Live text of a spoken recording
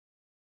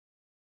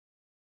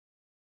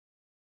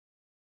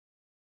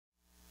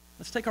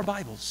Let's take our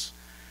Bibles.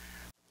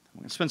 We're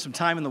going to spend some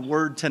time in the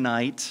Word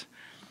tonight.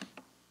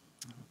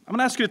 I'm going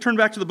to ask you to turn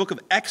back to the book of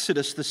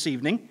Exodus this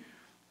evening.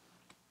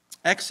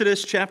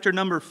 Exodus chapter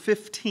number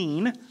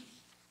 15.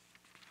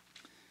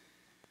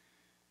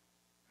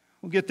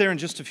 We'll get there in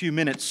just a few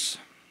minutes.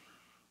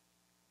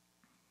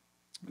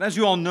 But as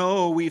you all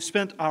know, we've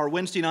spent our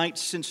Wednesday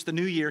nights since the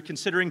new year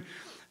considering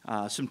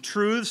some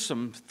truths,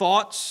 some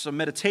thoughts, some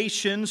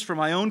meditations for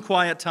my own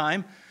quiet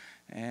time.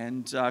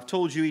 And I've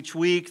told you each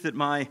week that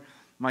my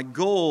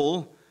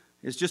goal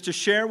is just to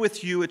share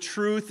with you a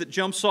truth that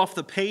jumps off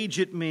the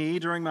page at me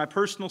during my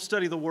personal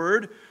study of the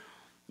Word,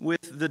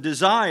 with the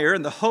desire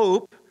and the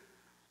hope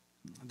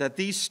that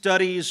these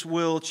studies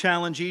will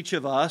challenge each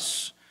of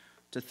us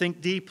to think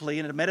deeply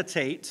and to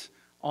meditate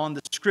on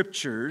the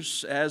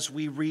Scriptures as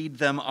we read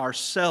them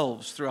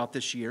ourselves throughout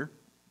this year.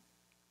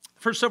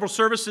 The first several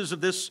services of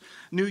this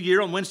new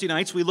year on Wednesday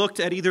nights, we looked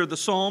at either the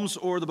Psalms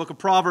or the book of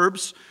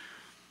Proverbs.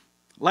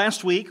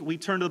 Last week, we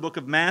turned to the book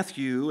of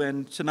Matthew,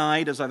 and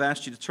tonight, as I've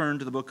asked you to turn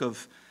to the book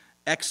of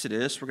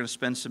Exodus, we're going to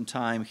spend some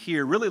time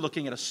here really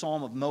looking at a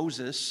psalm of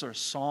Moses, or a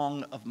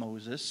song of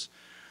Moses,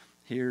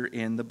 here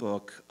in the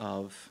book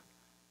of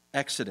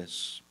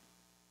Exodus.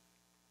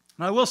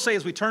 And I will say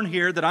as we turn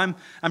here that I'm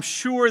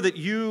sure that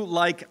you,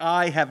 like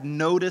I, have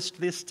noticed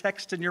this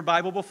text in your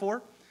Bible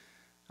before.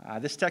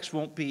 This text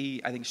won't be,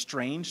 I think,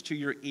 strange to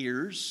your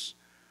ears.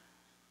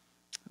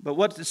 But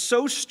what is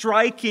so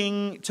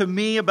striking to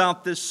me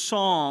about this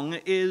song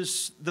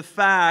is the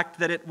fact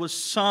that it was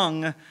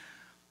sung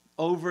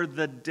over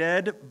the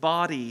dead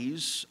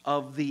bodies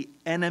of the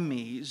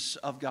enemies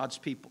of God's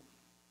people.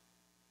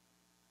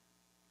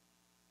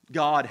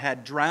 God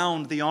had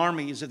drowned the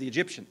armies of the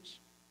Egyptians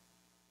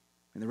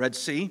in the Red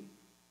Sea.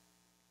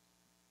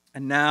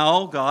 And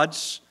now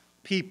God's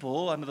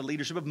people, under the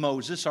leadership of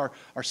Moses, are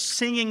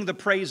singing the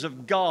praise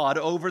of God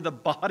over the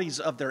bodies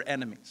of their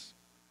enemies.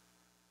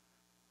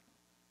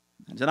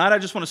 And tonight I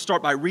just want to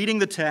start by reading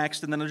the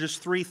text, and then there's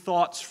just three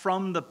thoughts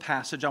from the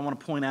passage I want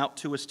to point out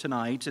to us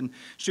tonight and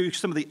show you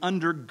some of the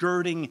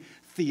undergirding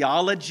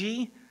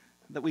theology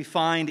that we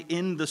find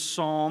in the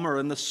psalm or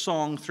in the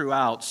song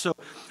throughout. So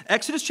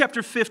Exodus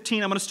chapter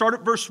 15, I'm going to start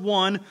at verse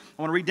 1. I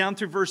want to read down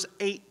through verse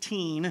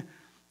 18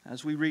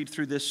 as we read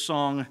through this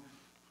song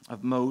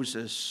of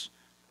Moses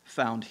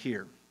found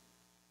here.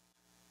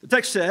 The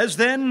text says,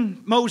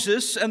 "Then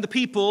Moses and the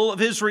people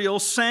of Israel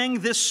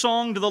sang this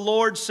song to the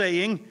Lord,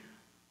 saying,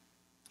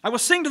 I will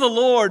sing to the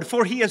Lord,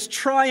 for he has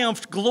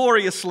triumphed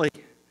gloriously.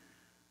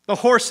 The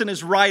horse and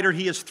his rider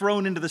he has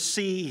thrown into the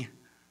sea.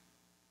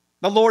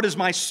 The Lord is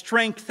my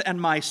strength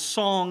and my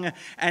song,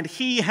 and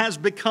he has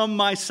become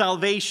my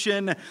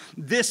salvation.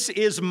 This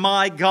is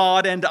my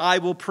God, and I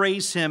will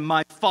praise him,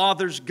 my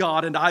Father's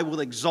God, and I will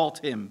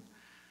exalt him.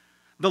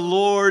 The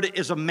Lord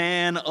is a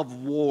man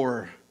of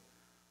war.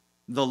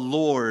 The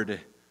Lord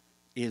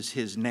is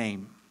his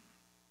name.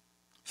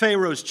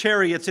 Pharaoh's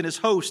chariots and his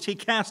host he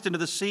cast into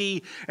the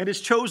sea, and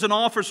his chosen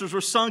officers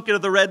were sunk into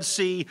the Red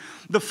Sea.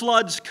 The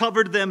floods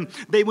covered them.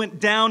 They went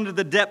down to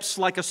the depths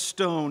like a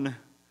stone.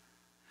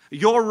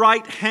 Your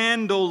right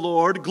hand, O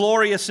Lord,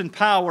 glorious in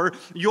power,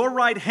 your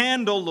right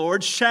hand, O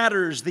Lord,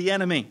 shatters the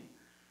enemy.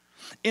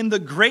 In the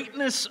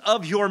greatness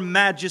of your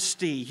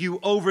majesty, you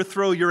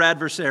overthrow your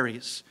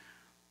adversaries.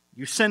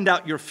 You send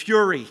out your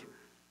fury.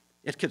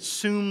 It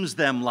consumes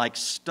them like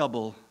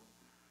stubble.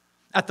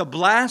 At the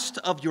blast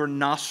of your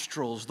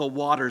nostrils, the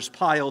waters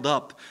piled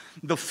up.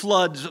 The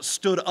floods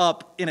stood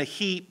up in a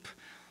heap.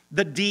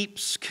 The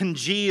deeps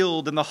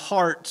congealed in the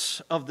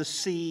heart of the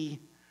sea.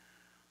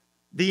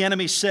 The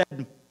enemy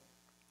said,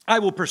 I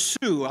will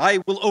pursue, I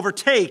will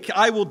overtake,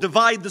 I will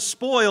divide the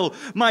spoil.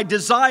 My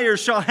desire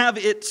shall have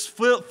its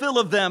fill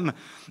of them.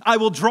 I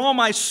will draw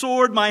my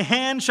sword, my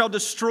hand shall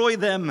destroy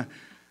them.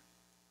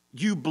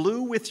 You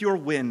blew with your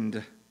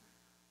wind,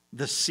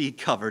 the sea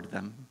covered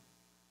them.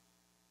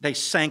 They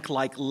sank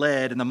like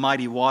lead in the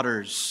mighty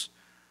waters.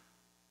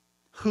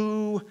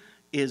 Who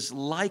is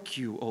like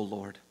you, O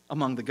Lord,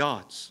 among the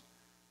gods?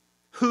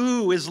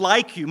 Who is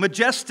like you,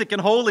 majestic in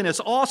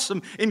holiness,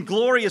 awesome in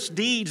glorious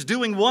deeds,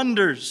 doing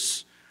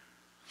wonders?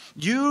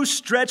 You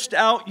stretched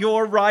out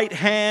your right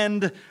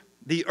hand,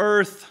 the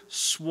earth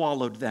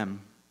swallowed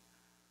them.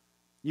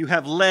 You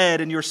have led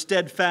in your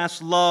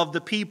steadfast love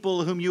the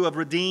people whom you have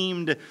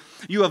redeemed.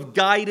 You have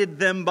guided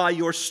them by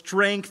your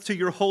strength to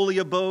your holy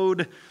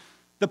abode.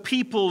 The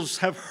peoples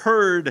have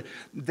heard,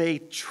 they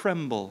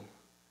tremble.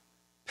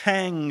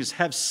 Pangs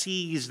have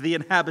seized the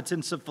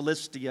inhabitants of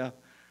Philistia.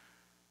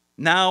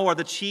 Now are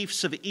the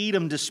chiefs of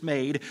Edom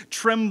dismayed.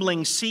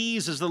 Trembling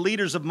seizes the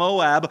leaders of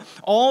Moab.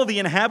 All the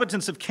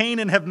inhabitants of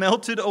Canaan have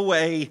melted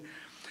away.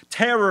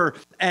 Terror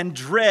and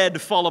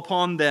dread fall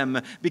upon them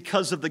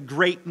because of the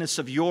greatness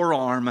of your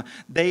arm.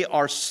 They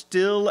are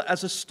still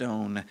as a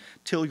stone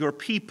till your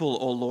people,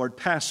 O Lord,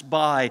 pass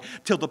by,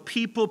 till the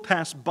people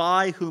pass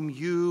by whom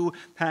you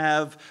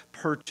have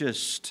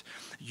purchased.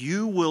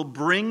 You will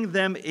bring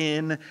them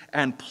in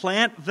and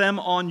plant them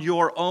on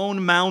your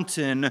own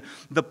mountain,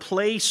 the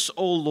place,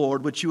 O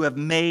Lord, which you have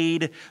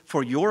made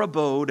for your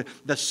abode,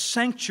 the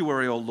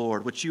sanctuary, O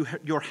Lord, which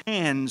your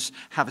hands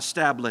have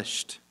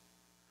established.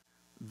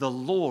 The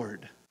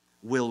Lord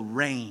will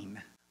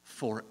reign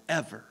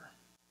forever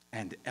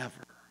and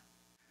ever.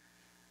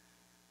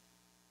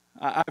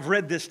 I've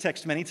read this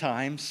text many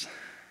times,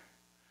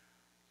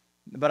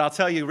 but I'll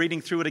tell you, reading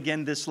through it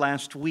again this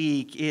last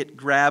week, it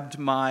grabbed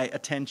my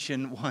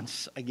attention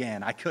once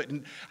again. I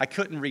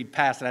couldn't read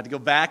past it. I had to go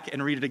back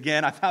and read it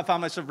again. I found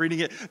myself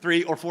reading it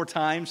 3 or 4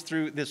 times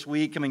through this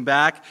week, coming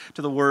back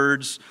to the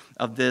words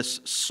of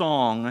this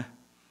song.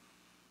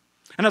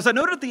 And as I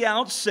noted at the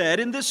outset,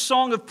 in this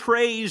song of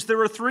praise, there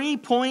are 3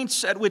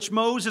 points at which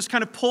Moses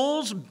kind of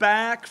pulls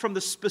back from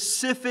the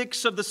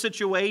specifics of the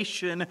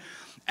situation,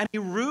 and he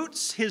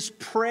roots his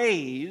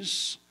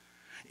praise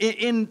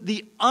in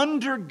the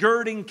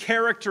undergirding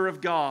character of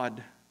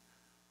God.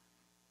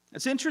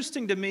 It's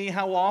interesting to me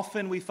how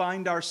often we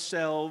find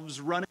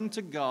ourselves running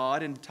to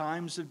God in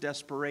times of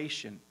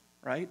desperation,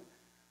 right?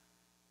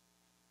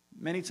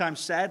 Many times,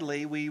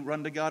 sadly, we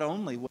run to God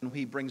only when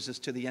He brings us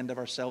to the end of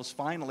ourselves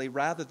finally,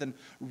 rather than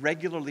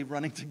regularly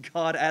running to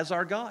God as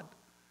our God.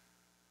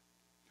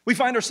 We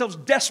find ourselves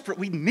desperate.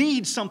 We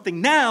need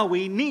something now.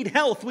 We need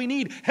health. We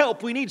need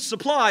help. We need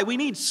supply. We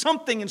need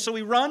something. And so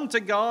we run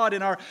to God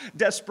in our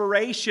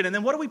desperation. And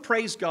then what do we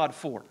praise God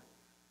for?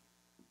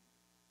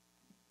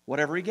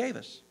 Whatever He gave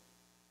us.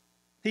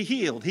 He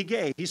healed. He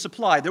gave. He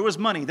supplied. There was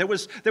money. There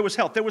was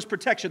health. There was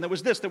protection. There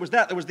was this. There was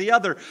that. There was the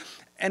other.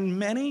 And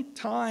many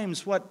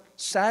times what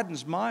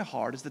saddens my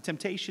heart is the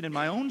temptation in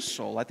my own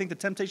soul. I think the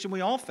temptation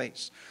we all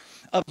face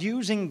of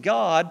using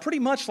God pretty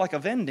much like a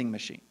vending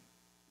machine.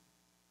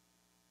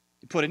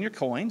 You put in your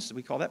coins,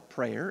 we call that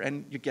prayer,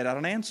 and you get out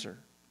an answer.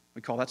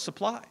 We call that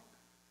supply.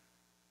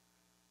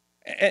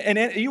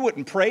 And you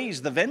wouldn't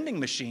praise the vending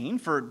machine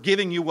for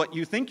giving you what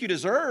you think you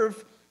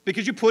deserve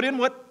because you put in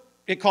what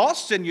it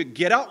costs and you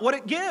get out what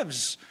it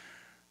gives.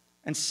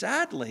 And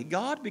sadly,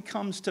 God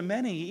becomes to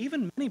many,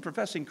 even many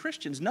professing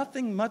Christians,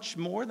 nothing much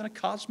more than a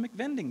cosmic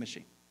vending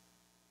machine.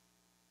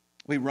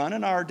 We run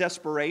in our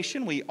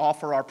desperation. We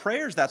offer our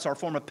prayers. That's our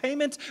form of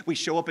payment. We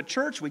show up at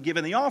church. We give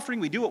in the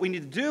offering. We do what we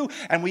need to do.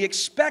 And we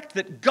expect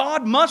that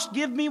God must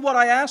give me what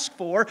I ask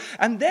for.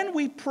 And then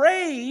we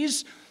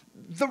praise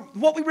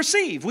what we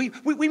receive.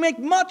 We make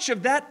much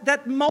of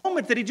that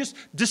moment that He just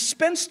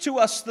dispensed to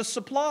us the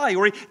supply,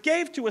 or He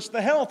gave to us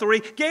the health, or He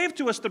gave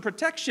to us the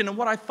protection. And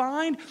what I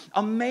find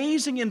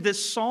amazing in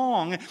this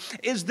song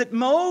is that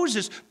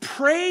Moses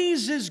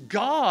praises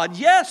God,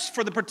 yes,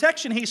 for the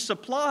protection He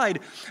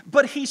supplied,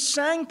 but he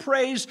sang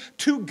praise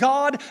to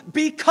God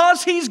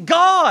because He's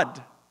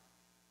God,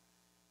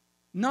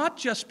 not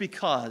just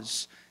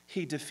because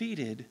He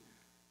defeated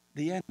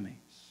the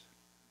enemy.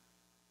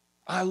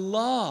 I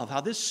love how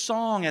this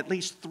song, at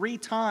least 3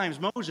 times,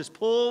 Moses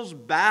pulls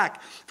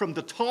back from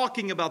the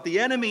talking about the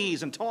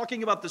enemies and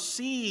talking about the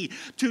sea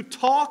to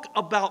talk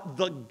about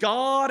the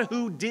God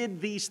who did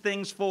these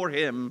things for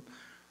him.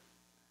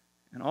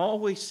 And all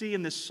we see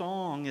in this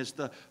song is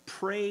the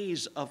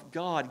praise of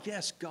God.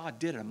 Yes, God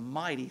did a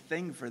mighty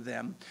thing for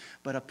them,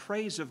 but a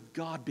praise of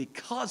God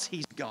because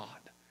He's God.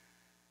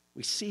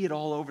 We see it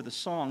all over the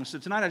song. So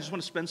tonight I just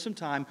want to spend some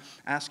time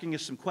asking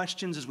us some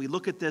questions as we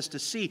look at this to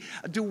see,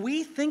 do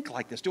we think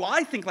like this? Do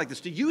I think like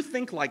this? Do you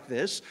think like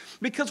this?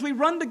 Because we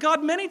run to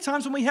God many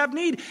times when we have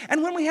need.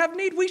 And when we have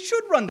need, we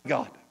should run to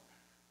God.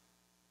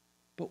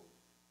 But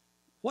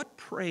what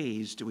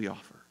praise do we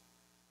offer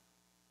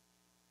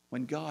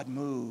when God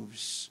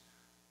moves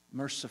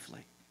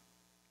mercifully,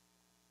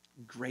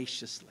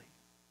 graciously,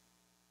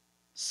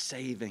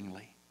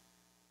 savingly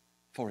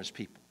for His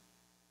people?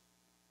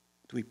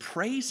 Do we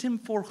praise Him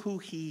for who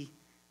He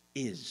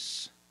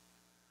is?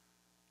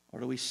 Or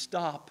do we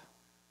stop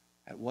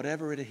at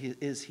whatever it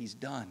is He's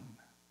done?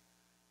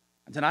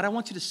 And tonight I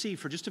want you to see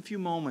for just a few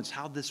moments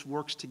how this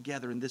works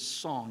together in this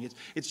song.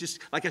 It's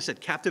just, like I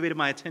said, captivated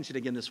my attention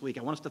again this week.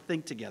 I want us to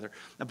think together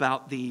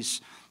about these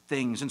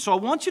things. And so I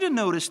want you to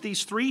notice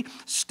these 3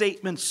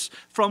 statements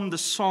from the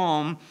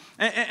psalm.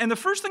 And the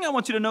first thing I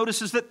want you to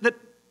notice is that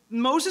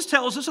Moses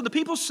tells us, and the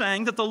people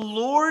sang, that the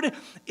Lord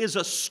is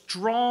a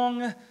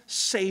strong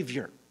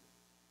Savior.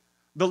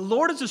 The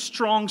Lord is a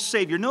strong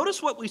Savior.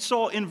 Notice what we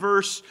saw in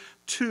verse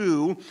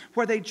 2,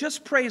 where they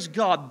just praise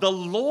God. The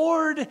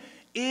Lord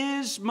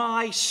is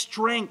my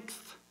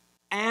strength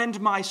and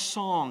my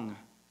song.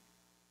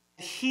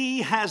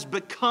 He has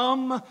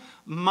become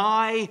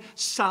my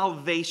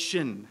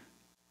salvation.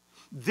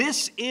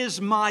 This is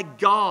my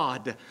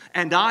God,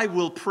 and I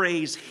will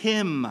praise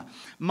Him,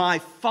 my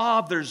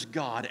Father's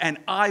God, and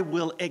I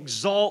will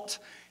exalt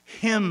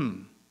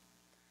Him.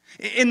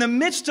 In the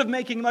midst of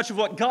making much of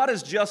what God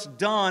has just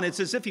done, it's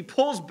as if He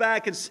pulls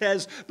back and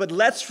says, but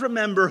let's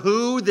remember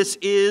who this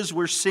is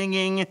we're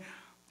singing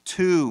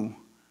to.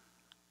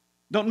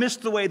 Don't miss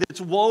the way that it's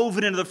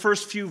woven into the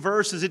first few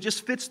verses. It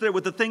just fits there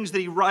with the things that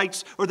he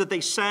writes, or that they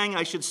sang,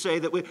 I should say,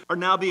 that are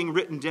now being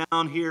written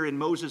down here in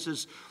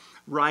Moses'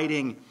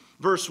 writing.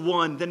 Verse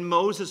 1, then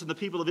Moses and the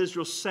people of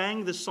Israel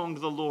sang this song to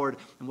the Lord.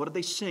 And what did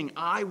they sing?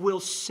 I will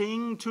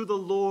sing to the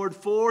Lord,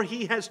 for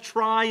he has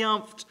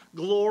triumphed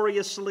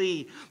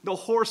gloriously. The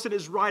horse and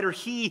his rider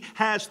he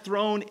has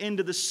thrown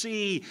into the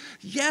sea.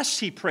 Yes,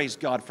 he praised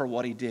God for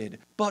what he did.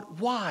 But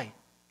why?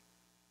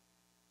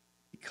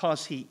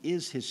 Because he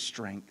is his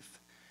strength.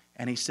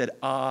 And he said,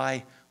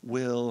 I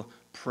will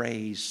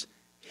praise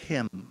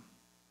him.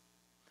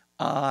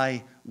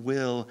 I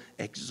will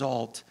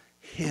exalt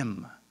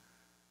him.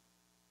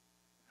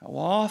 How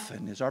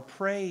often is our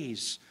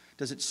praise,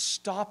 does it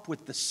stop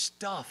with the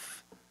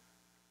stuff?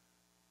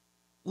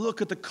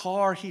 Look at the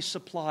car he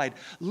supplied.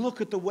 Look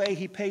at the way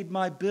he paid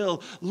my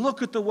bill.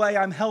 Look at the way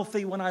I'm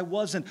healthy when I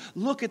wasn't.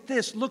 Look at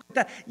this, look at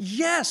that.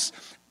 Yes,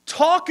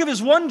 talk of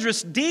his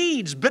wondrous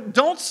deeds, but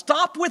don't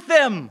stop with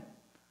them.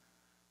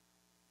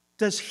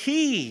 Does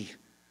he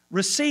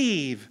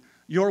receive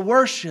your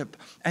worship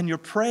and your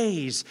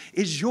praise?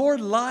 Is your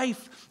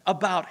life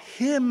about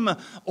him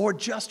or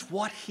just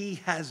what he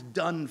has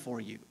done for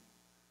you?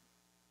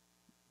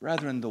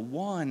 Brethren, the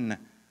one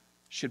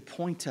should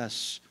point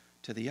us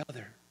to the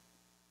other.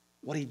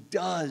 What he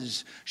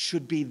does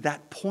should be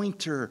that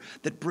pointer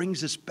that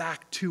brings us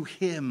back to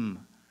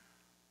him.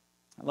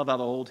 I love how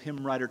the old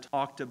hymn writer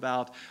talked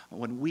about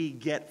when we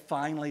get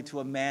finally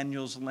to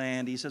Emmanuel's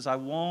land. He says, I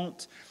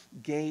won't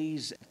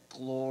gaze at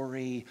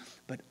glory,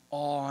 but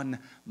on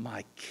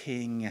my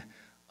King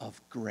of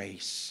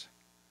grace.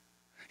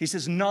 He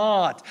says, I'm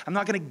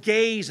not going to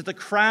gaze at the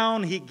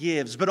crown he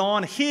gives, but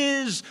on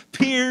his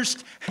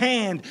pierced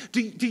hand.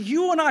 Do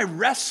you and I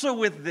wrestle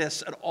with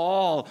this at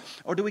all?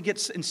 Or do we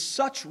get in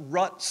such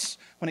ruts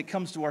when it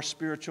comes to our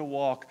spiritual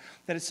walk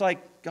that it's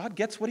like, God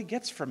gets what he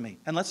gets from me,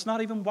 and let's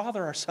not even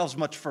bother ourselves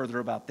much further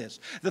about this.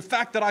 The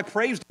fact that I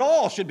praised at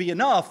all should be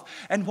enough.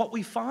 And what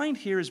we find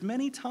here is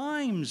many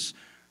times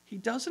he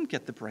doesn't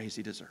get the praise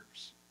he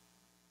deserves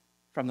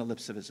from the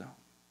lips of his own.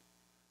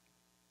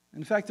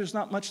 In fact, there's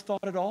not much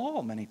thought at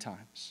all many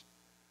times.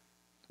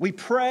 We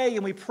pray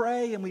and we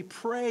pray and we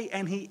pray,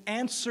 and he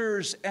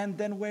answers, and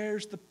then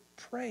where's the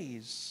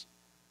praise?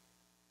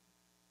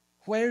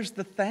 Where's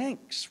the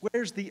thanks?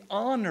 Where's the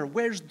honor?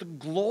 Where's the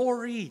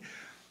glory?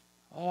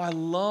 Oh, I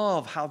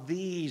love how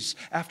these,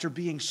 after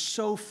being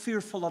so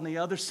fearful on the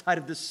other side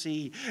of the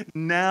sea,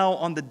 now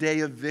on the day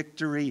of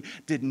victory,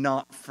 did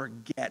not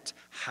forget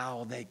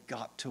how they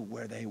got to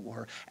where they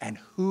were and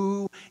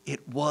who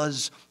it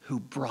was who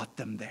brought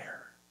them there.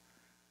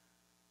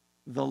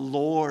 The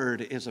Lord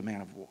is a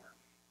man of war.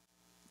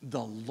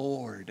 The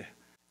Lord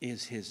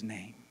is his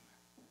name.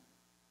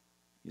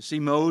 You see,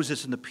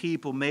 Moses and the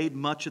people made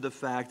much of the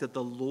fact that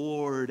the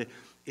Lord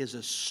is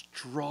a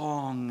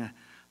strong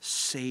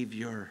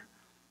Savior.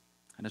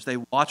 And as they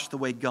watched the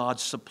way God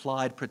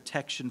supplied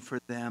protection for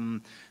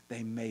them,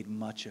 they made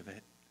much of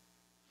it.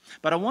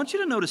 But I want you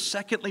to notice,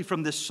 secondly,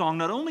 from this song,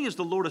 not only is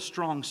the Lord a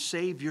strong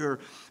Savior,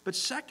 but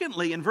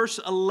secondly, in verse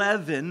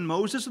 11,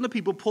 Moses and the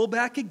people pull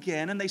back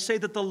again, and they say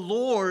that the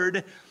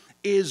Lord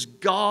is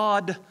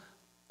God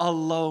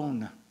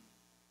alone.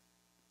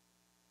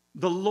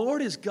 The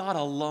Lord is God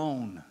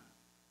alone.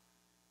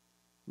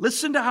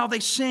 Listen to how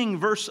they sing,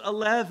 verse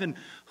 11.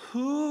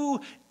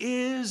 Who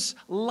is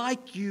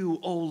like you,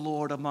 O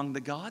Lord, among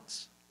the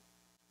gods?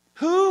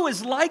 Who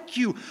is like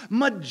you,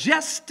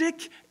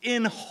 majestic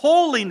in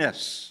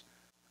holiness,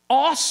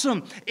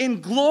 awesome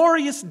in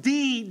glorious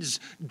deeds,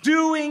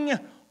 doing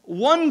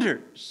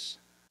wonders?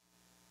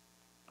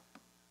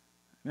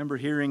 I remember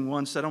hearing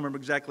once, I don't remember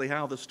exactly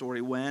how the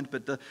story went,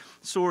 but the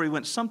story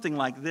went something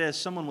like this.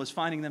 Someone was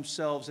finding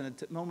themselves in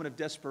a moment of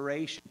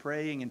desperation,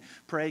 praying and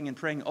praying and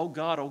praying, oh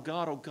God, oh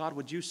God, oh God,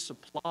 would you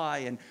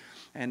supply?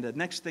 And the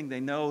next thing they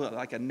know,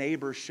 like a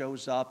neighbor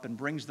shows up and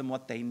brings them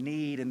what they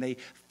need, and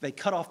they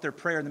cut off their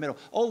prayer in the middle.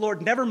 Oh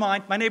Lord, never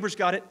mind, my neighbor's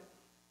got it.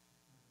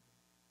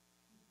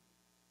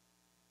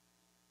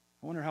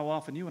 I wonder how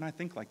often you and I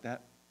think like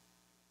that.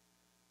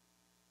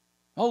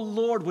 Oh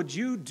Lord, would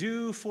you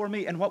do for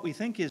me? And what we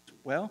think is,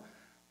 well,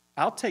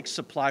 I'll take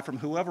supply from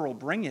whoever will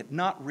bring it,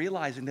 not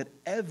realizing that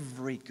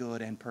every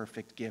good and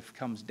perfect gift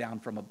comes down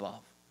from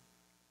above.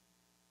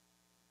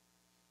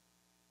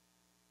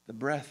 The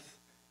breath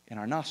in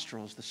our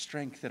nostrils, the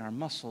strength in our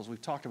muscles,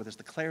 we've talked about this,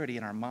 the clarity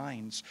in our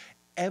minds,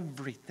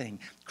 everything.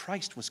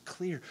 Christ was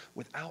clear,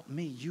 without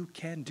me you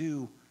can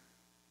do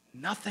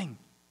nothing.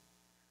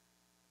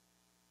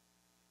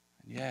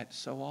 And yet,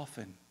 so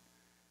often,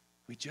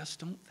 we just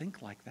don't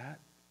think like that.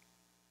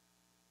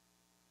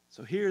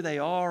 So here they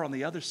are on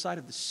the other side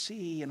of the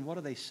sea, and what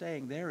are they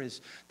saying? There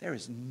is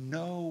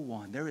no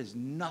one, there is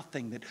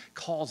nothing that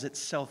calls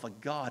itself a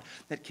God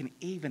that can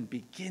even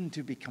begin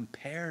to be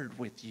compared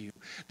with you.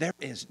 There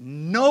is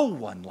no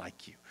one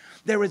like you.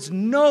 There is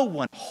no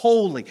one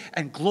holy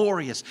and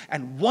glorious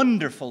and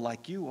wonderful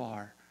like you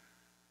are.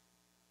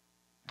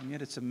 And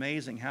yet it's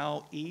amazing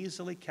how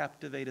easily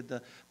captivated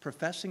the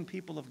professing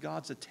people of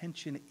God's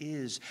attention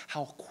is,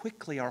 how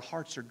quickly our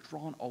hearts are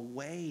drawn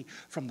away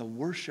from the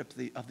worship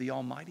of the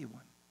Almighty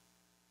One.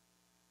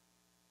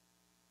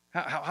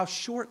 How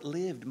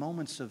short-lived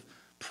moments of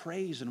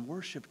praise and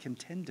worship can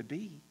tend to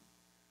be.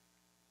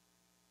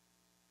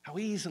 How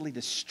easily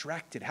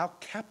distracted, how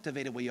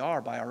captivated we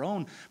are by our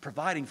own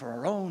providing for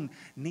our own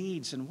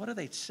needs. And what do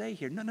they say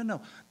here?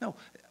 No.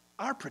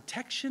 Our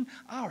protection,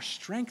 our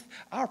strength,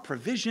 our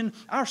provision,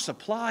 our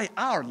supply,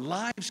 our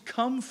lives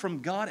come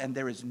from God, and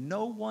there is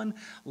no one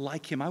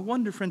like Him. I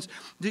wonder, friends,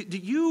 do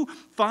you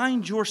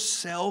find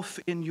yourself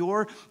in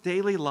your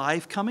daily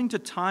life coming to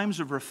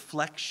times of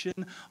reflection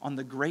on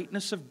the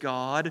greatness of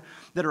God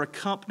that are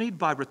accompanied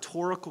by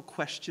rhetorical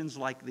questions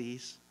like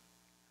these?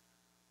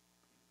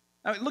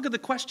 I mean, look at the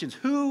questions.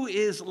 Who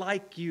is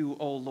like you,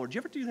 O Lord? Do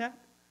you ever do that?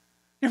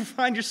 You ever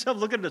find yourself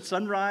looking at a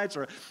sunrise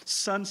or a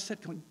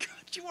sunset going,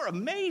 God, you are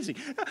amazing.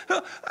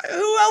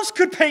 Who else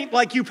could paint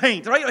like you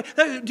paint, right?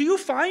 Do you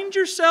find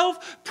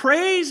yourself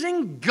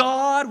praising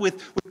God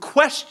with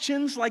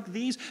questions like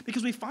these?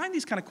 Because we find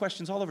these kind of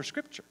questions all over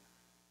Scripture.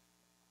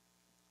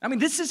 I mean,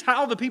 this is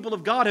how the people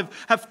of God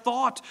have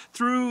thought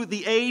through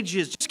the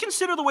ages. Just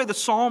consider the way the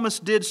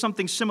psalmist did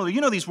something similar.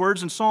 You know these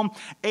words in Psalm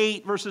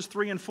 8, verses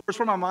 3 and 4. It's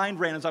where my mind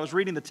ran as I was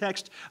reading the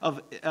text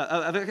of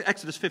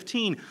Exodus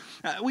 15.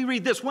 We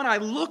read this: when I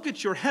look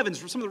at your heavens,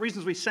 for some of the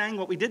reasons we sang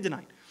what we did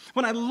tonight.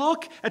 When I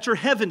look at your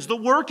heavens, the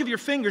work of your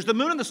fingers, the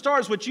moon and the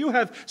stars which you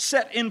have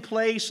set in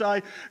place,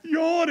 I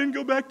yawn and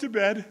go back to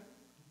bed.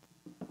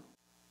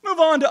 Move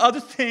on to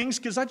other things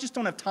because I just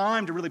don't have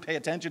time to really pay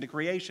attention to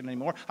creation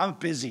anymore. I'm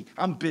busy,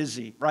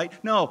 right?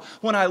 No,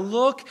 when I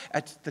look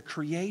at the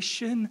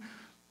creation,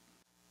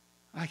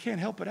 I can't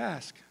help but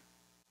ask,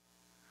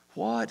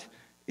 what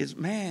is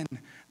man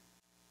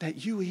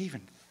that you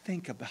even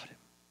think about him?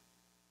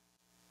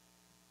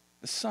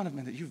 The Son of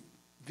Man that you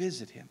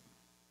visit him.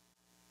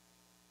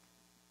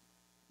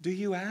 Do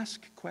you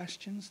ask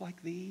questions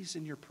like these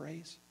in your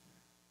praise?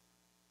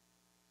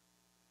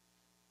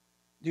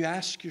 Do you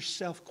ask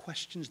yourself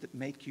questions that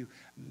make you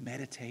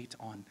meditate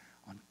on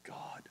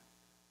God?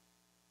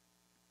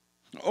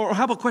 Or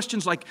how about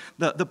questions like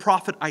the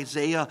prophet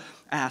Isaiah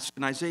asked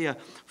in Isaiah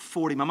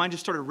 40? My mind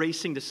just started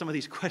racing to some of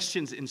these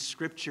questions in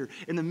Scripture.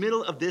 In the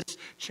middle of this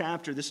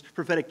chapter, this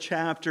prophetic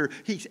chapter,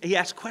 he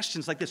asked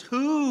questions like this: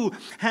 who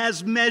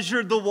has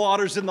measured the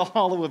waters in the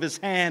hollow of his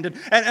hand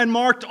and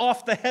marked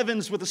off the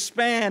heavens with a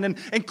span and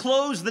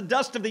enclosed the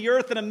dust of the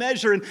earth in a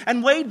measure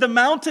and weighed the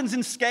mountains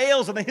in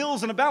scales and the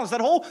hills in a balance? That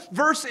whole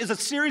verse is a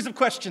series of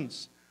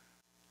questions.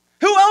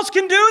 Who else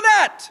can do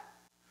that?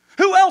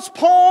 Who else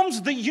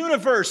palms the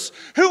universe?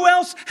 Who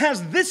else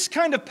has this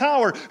kind of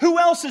power? Who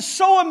else is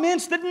so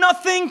immense that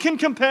nothing can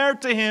compare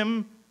to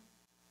him?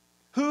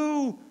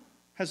 Who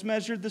has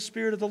measured the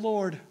Spirit of the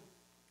Lord?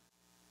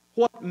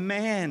 What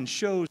man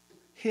shows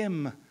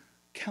him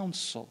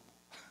counsel?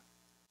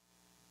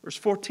 Verse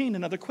 14,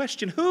 another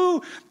question.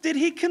 Who did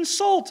he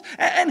consult?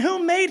 And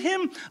who made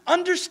him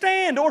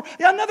understand? Or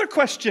another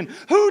question.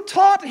 Who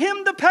taught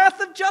him the path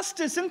of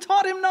justice and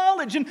taught him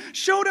knowledge and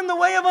showed him the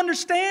way of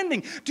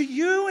understanding? Do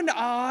you and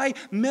I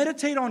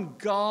meditate on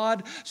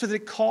God so that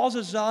it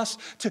causes us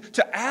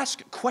to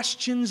ask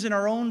questions in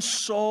our own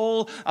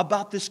soul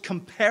about this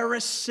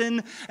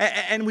comparison?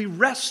 And we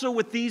wrestle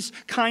with these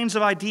kinds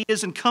of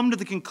ideas and come to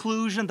the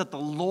conclusion that the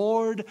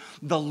Lord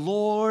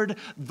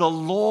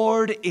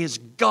is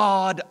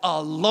God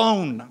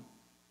alone.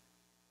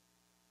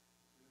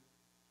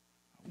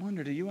 I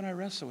wonder, do you and I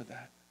wrestle with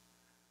that?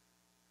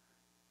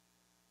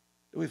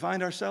 Do we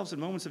find ourselves in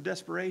moments of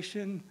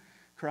desperation,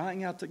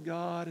 crying out to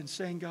God and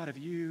saying, God, if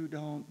you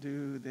don't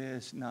do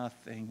this,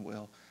 nothing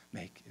will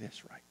make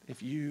this right.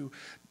 If you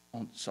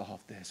don't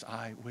solve this,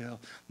 I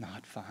will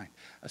not find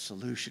a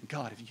solution.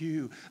 God, if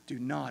you do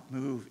not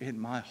move in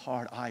my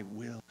heart, I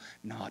will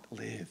not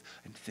live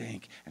and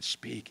think and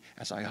speak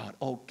as I ought.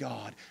 Oh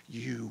God,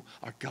 you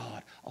are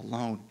God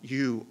alone.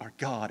 You are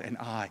God and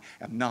I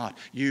am not.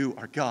 You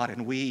are God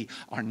and we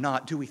are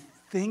not. Do we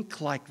think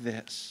like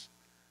this?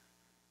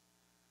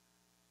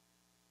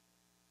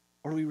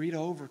 Or do we read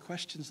over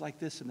questions like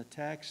this in the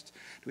text?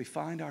 Do we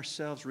find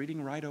ourselves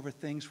reading right over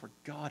things where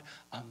God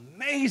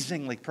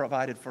amazingly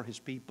provided for his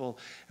people?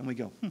 And we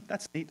go,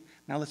 that's neat.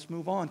 Now let's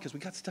move on because we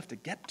got stuff to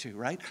get to,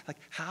 right? Like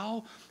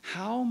how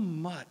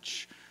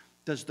much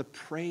does the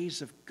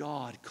praise of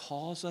God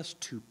cause us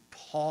to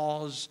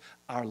pause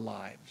our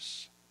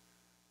lives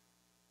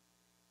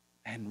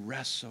and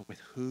wrestle with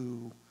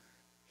who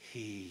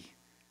he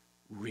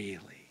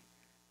really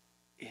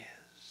is?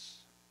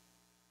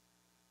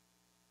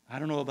 I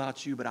don't know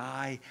about you, but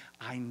I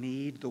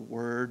need the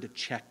word to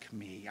check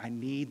me. I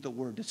need the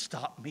word to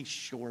stop me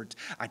short.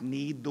 I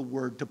need the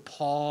word to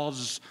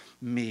pause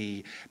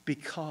me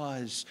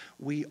because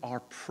we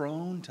are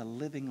prone to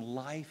living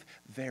life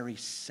very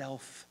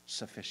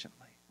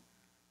self-sufficiently.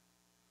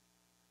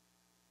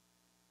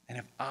 And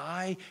if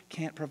I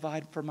can't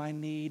provide for my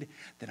need,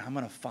 then I'm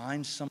going to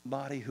find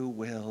somebody who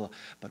will,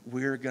 but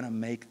we're going to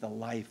make the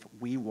life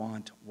we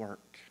want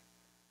work.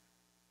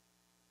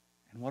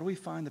 And what do we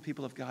find the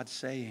people of God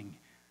saying?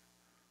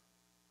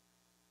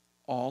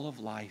 All of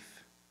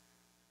life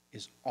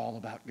is all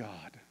about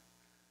God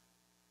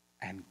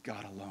and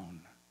God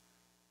alone.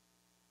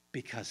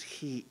 Because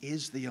he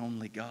is the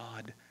only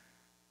God.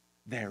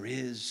 There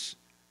is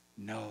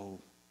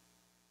no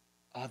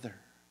other.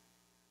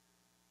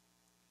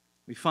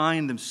 We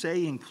find them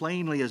saying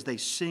plainly as they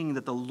sing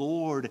that the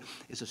Lord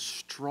is a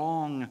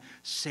strong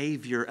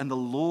Savior and the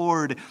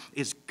Lord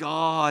is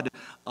God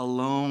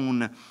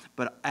alone.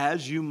 But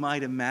as you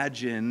might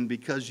imagine,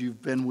 because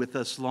you've been with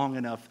us long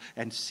enough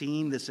and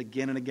seen this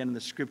again and again in the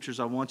Scriptures,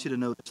 I want you to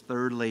know this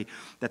thirdly,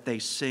 that they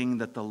sing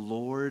that the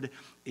Lord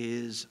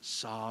is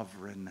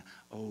sovereign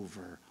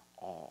over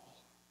all.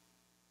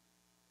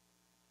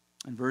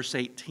 In verse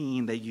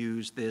 18, they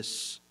use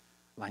this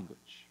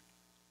language.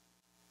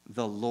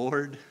 The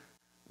Lord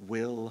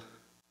will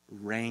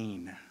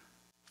reign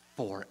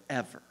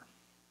forever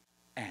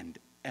and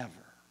ever.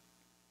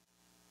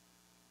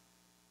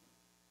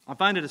 I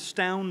find it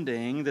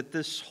astounding that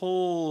this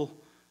whole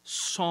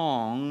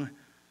song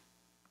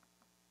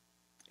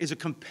is a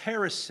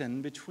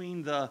comparison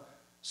between the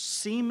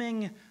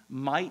seeming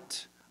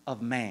might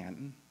of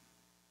man,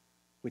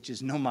 which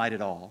is no might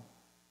at all,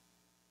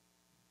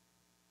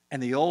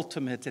 and the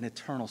ultimate and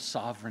eternal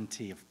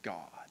sovereignty of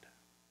God.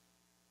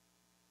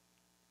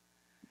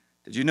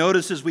 Did you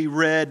notice as we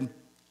read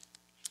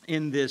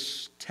in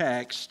this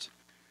text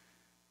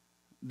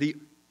the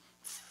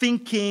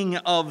thinking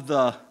of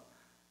the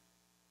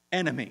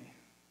enemy?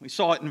 We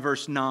saw it in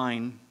verse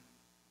 9.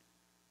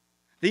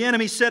 The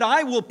enemy said,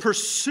 I will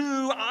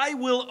pursue, I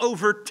will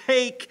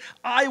overtake,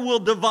 I will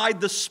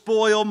divide the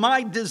spoil.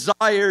 My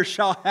desire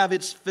shall have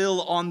its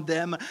fill on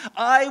them.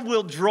 I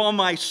will draw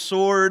my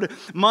sword,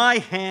 my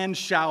hand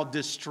shall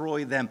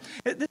destroy them.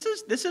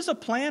 This is a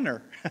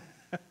planner.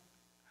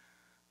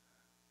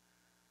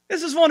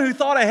 This is one who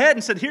thought ahead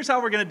and said, here's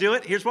how we're going to do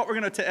it. Here's what we're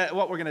going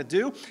to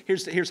do.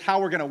 Here's how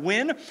we're going to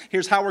win.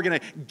 Here's how we're going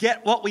to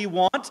get what we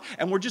want.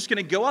 And we're just going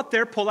to go out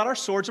there, pull out our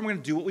swords, and we're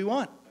going to do what we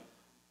want.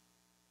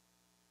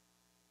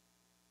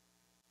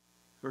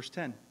 Verse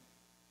 10.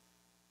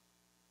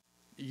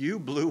 You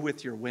blew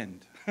with your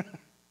wind,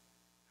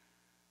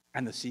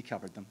 and the sea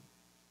covered them.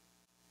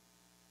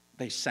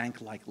 They sank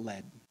like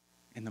lead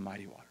in the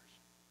mighty waters.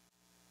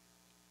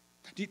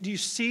 Do you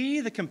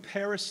see the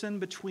comparison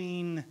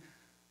between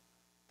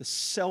the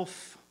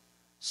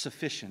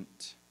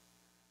self-sufficient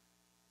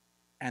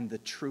and the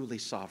truly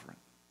sovereign?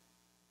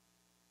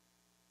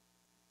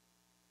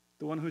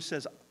 The one who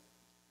says,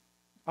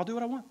 I'll do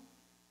what I want.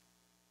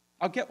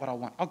 I'll get what I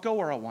want. I'll go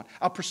where I want.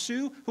 I'll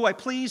pursue who I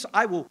please.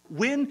 I will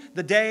win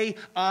the day.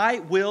 I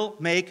will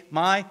make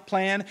my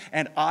plan,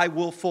 and I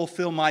will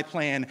fulfill my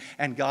plan.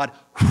 And God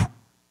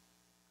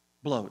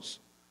blows.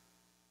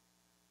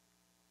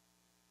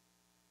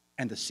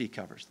 And the sea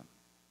covers them.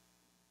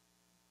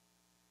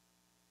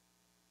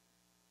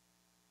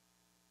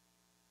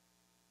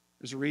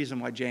 There's a reason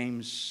why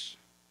James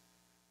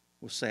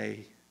will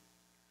say,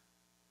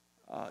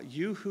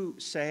 you who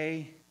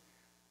say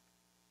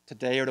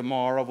today or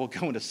tomorrow we'll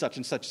go into such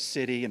and such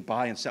city and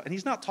buy and sell. And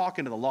he's not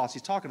talking to the lost,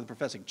 he's talking to the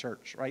professing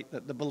church, right?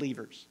 The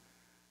believers.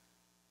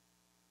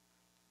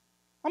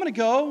 I'm going to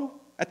go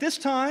at this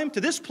time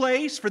to this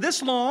place for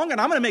this long,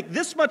 and I'm going to make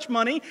this much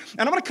money,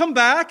 and I'm going to come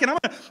back, and I'm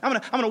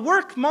going to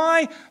work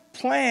my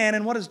plan.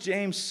 And what does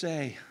James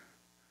say?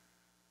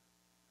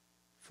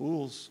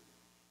 Fools.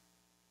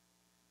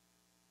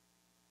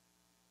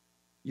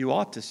 You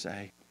ought to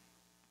say,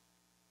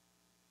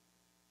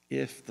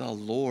 if the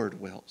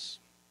Lord wills.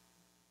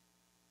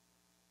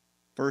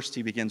 First,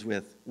 he begins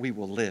with, we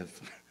will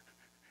live.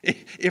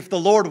 If the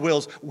Lord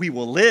wills, we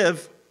will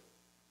live.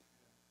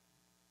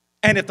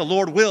 And if the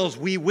Lord wills,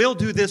 we will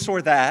do this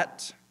or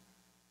that.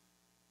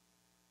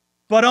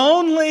 But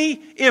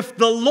only if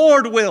the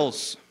Lord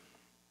wills.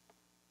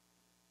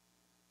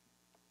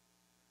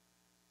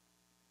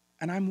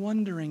 And I'm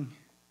wondering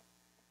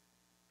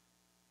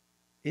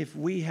if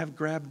we have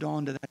grabbed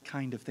onto that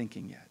kind of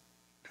thinking yet.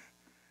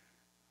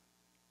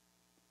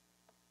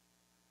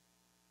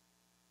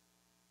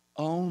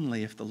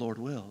 Only if the Lord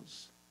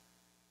wills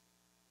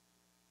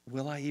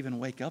will I even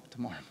wake up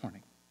tomorrow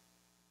morning.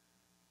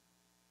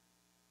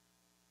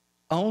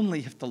 Only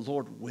if the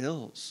Lord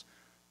wills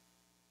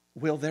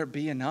will there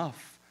be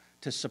enough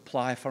to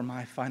supply for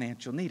my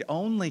financial need.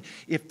 Only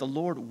if the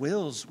Lord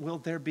wills will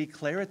there be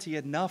clarity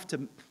enough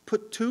to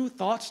put two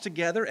thoughts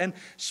together and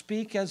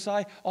speak as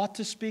I ought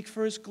to speak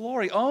for His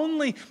glory.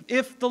 Only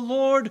if the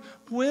Lord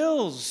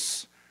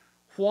wills.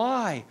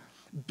 Why?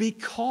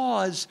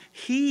 Because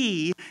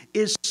He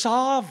is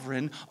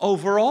sovereign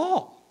over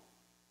all.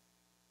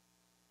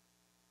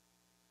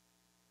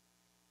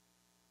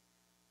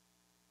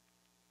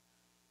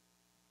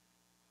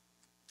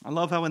 I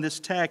love how in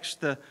this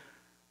text the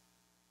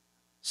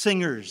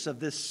singers of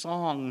this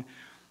song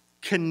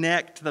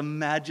connect the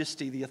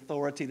majesty, the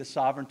authority, the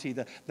sovereignty,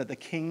 the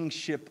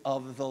kingship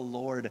of the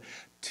Lord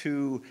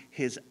to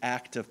His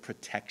act of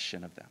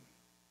protection of them.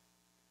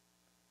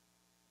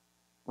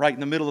 Right in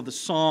the middle of the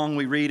song,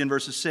 we read in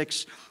verses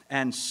 6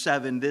 and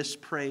 7, this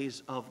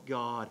praise of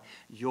God.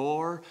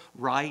 Your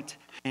right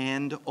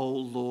hand, O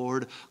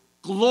Lord,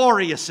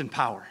 glorious in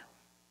power.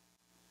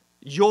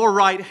 Your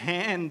right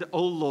hand,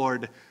 O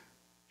Lord,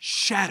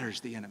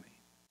 shatters the enemy.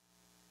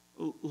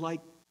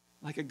 Like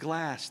a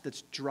glass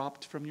that's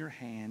dropped from your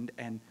hand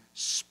and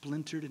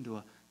splintered into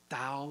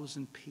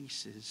 1,000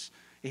 pieces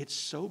It's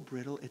so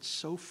brittle, it's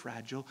so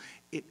fragile,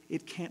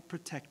 it can't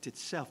protect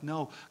itself.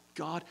 No,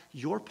 God,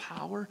 your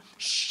power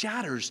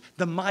shatters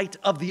the might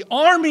of the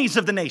armies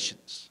of the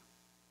nations.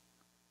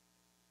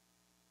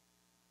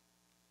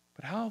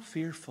 But how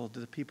fearful do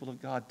the people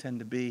of God tend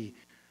to be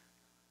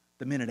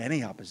the minute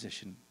any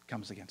opposition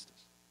comes against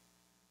us?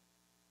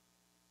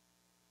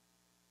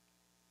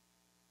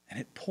 And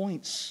it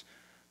points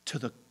to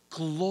the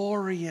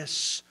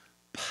glorious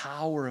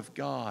power of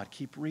God.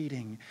 Keep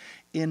reading.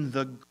 In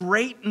the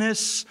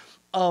greatness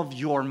of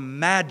your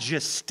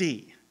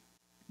majesty,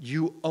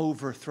 you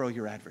overthrow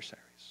your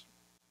adversaries.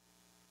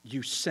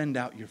 You send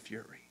out your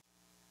fury,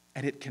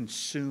 and it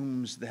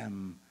consumes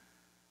them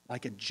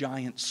like a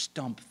giant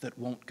stump that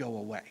won't go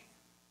away.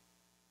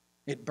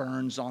 It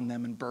burns on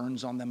them and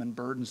burns on them and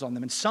burdens on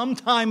them. And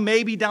sometime,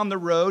 maybe down the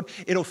road,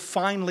 it'll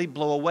finally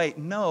blow away.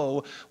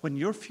 No, when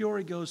your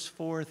fury goes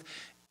forth,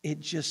 it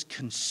just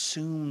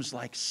consumes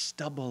like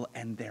stubble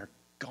and they're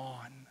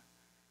gone.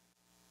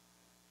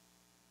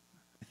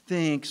 I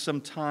think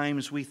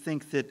sometimes we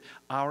think that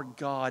our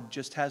God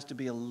just has to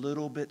be a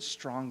little bit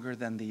stronger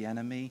than the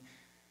enemy.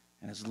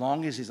 And as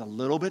long as he's a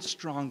little bit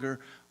stronger,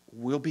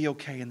 we'll be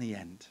okay in the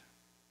end.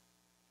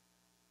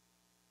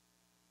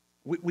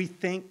 We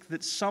think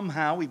that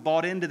somehow we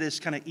bought into this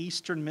kind of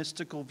Eastern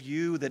mystical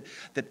view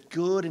that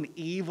good and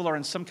evil are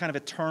in some kind of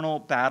eternal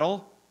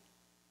battle.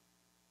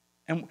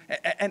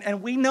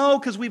 And we know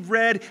because we've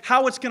read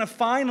how it's going to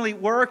finally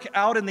work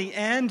out in the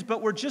end,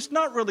 but we're just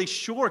not really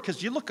sure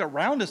because you look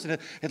around us and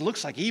it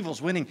looks like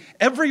evil's winning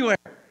everywhere.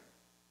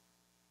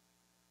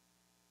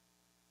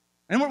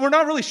 And we're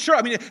not really sure.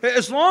 I mean,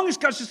 as long as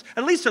God's just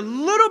at least a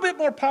little bit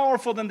more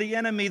powerful than the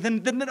enemy,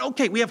 then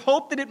okay, we have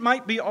hope that it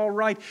might be all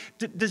right.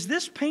 Does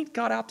this paint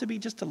God out to be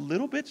just a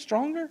little bit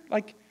stronger?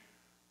 Like,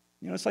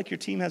 it's like your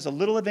team has a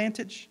little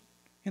advantage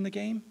in the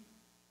game?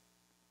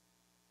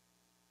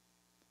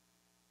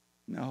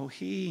 No,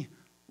 he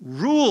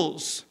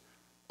rules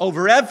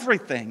over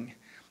everything.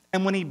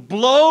 And when he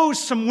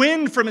blows some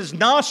wind from his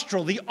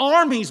nostril, the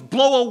armies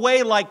blow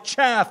away like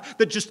chaff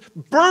that just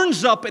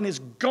burns up and is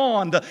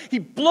gone. He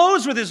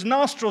blows with his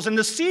nostrils and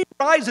the sea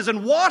rises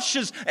and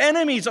washes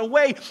enemies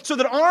away so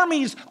that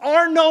armies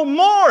are no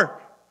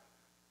more.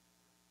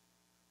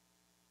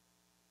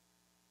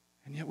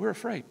 And yet we're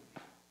afraid.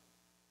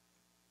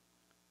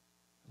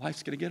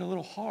 Life's going to get a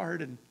little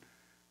hard and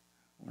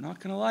we're not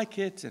going to like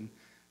it and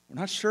we're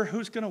not sure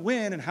who's going to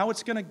win and how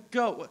it's going to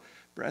go.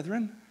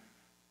 Brethren,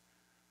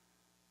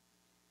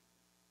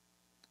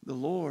 the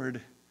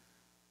Lord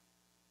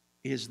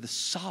is the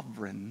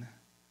sovereign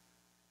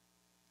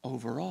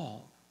over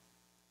all.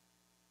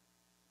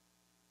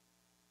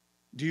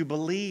 Do you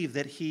believe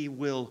that he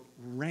will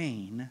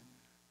reign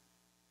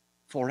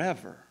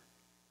forever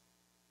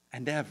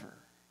and ever?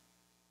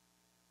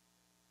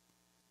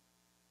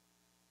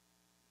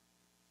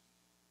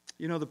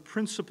 The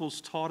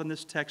principles taught in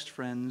this text,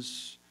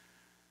 friends,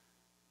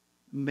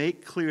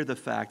 make clear the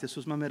fact, this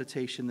was my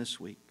meditation this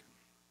week,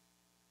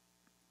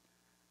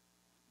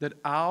 that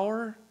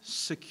our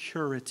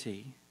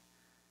security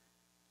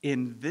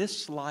in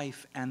this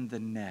life and the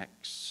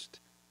next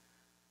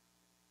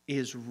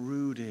is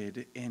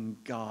rooted in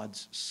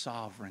God's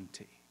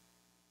sovereignty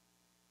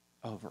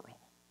over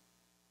all.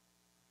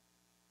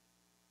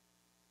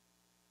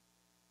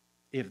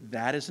 If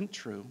that isn't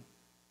true,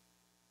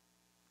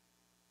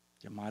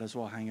 you might as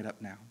well hang it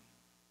up now.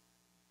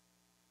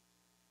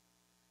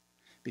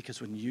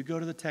 Because when you go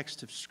to the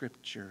text of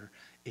Scripture,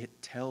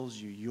 it tells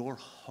you your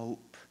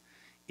hope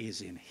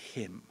is in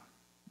him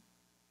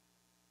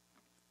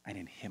and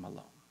in him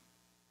alone.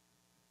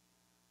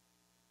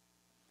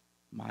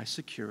 My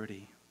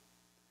security,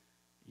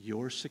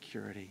 your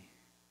security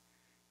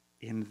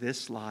in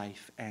this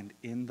life and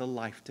in the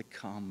life to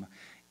come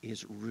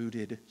is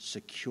rooted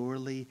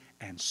securely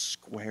and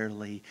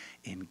squarely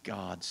in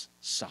God's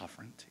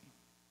sovereignty.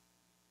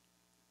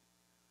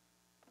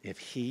 If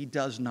he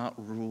does not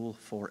rule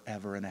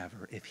forever and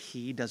ever, if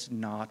he does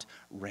not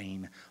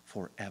reign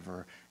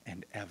forever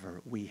and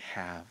ever, we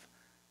have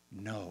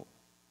no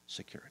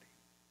security.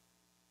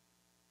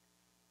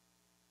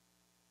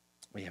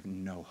 We have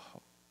no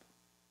hope.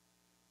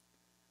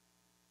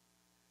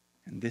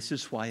 And this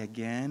is why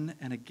again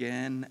and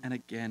again and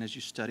again, as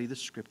you study the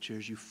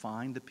Scriptures, you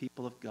find the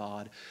people of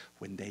God,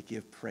 when they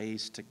give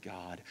praise to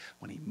God,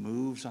 when he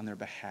moves on their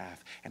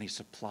behalf, and he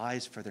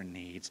supplies for their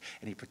needs,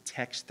 and he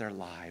protects their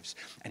lives,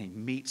 and he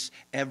meets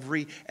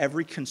every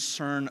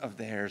concern of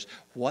theirs,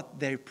 what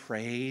they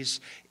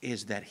praise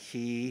is that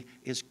he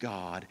is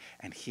God,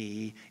 and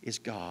he is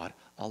God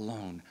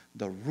alone,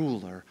 the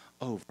ruler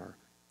over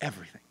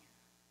everything.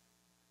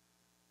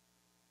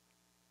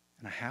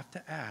 And I have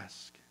to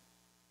ask,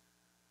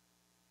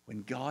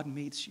 when God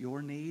meets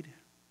your need,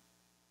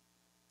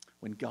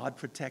 when God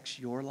protects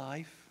your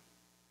life,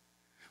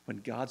 when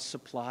God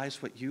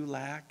supplies what you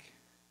lack,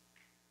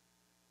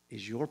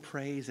 is your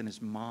praise and is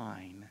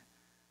mine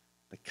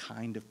the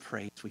kind of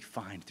praise we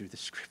find through the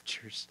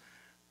Scriptures?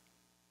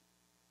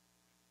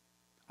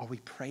 Are we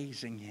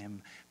praising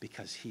him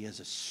because he is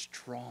a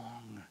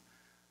strong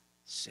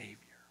Savior?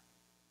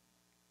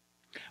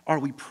 Are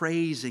we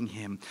praising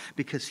Him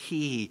because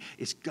He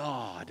is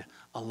God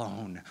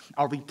alone?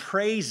 Are we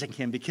praising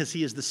Him because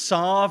He is the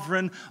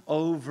sovereign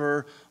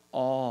over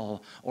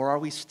all? Or are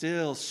we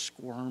still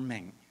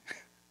squirming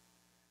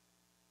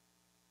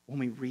when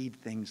we read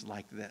things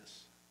like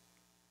this?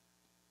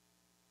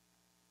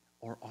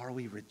 Or are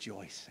we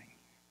rejoicing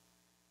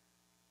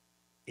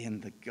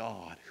in the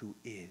God who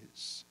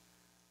is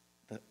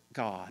the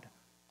God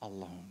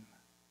alone,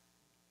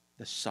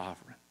 the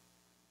sovereign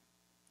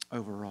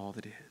over all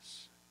that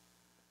is?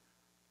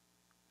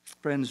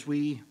 Friends,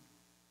 we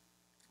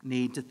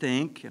need to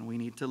think and we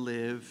need to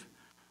live.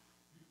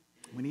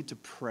 We need to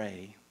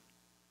pray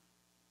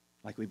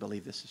like we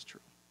believe this is true.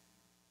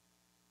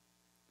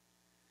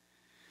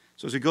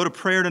 So as we go to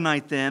prayer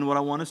tonight then, what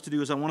I want us to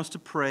do is I want us to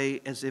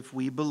pray as if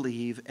we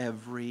believe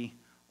every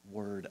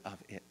word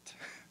of it.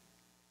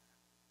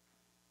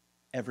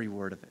 Every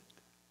word of it.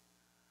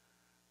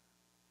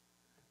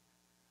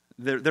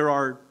 There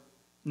are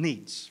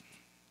needs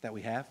that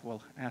we have.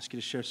 We'll ask you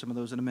to share some of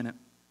those in a minute.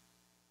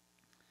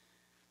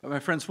 But my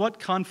friends, what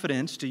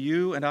confidence do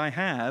you and I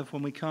have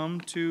when we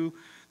come to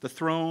the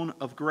throne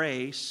of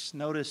grace?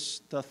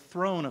 Notice the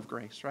throne of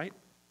grace, right?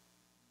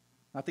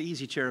 Not the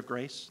easy chair of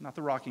grace, not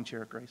the rocking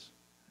chair of grace.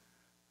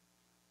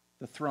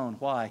 The throne.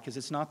 Why? Because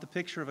it's not the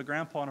picture of a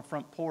grandpa on a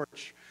front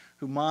porch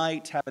who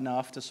might have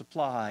enough to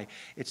supply.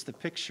 It's the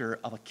picture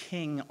of a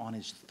king on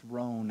his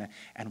throne,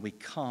 and we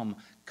come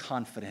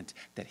confident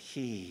that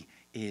He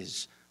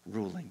is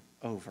ruling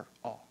over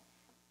all.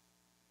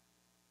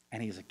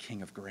 And He is a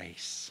king of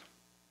grace.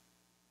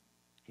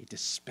 He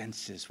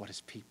dispenses what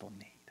His people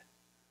need.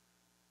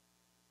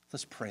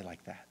 Let's pray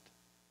like that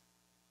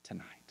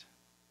tonight.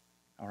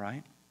 All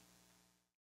right?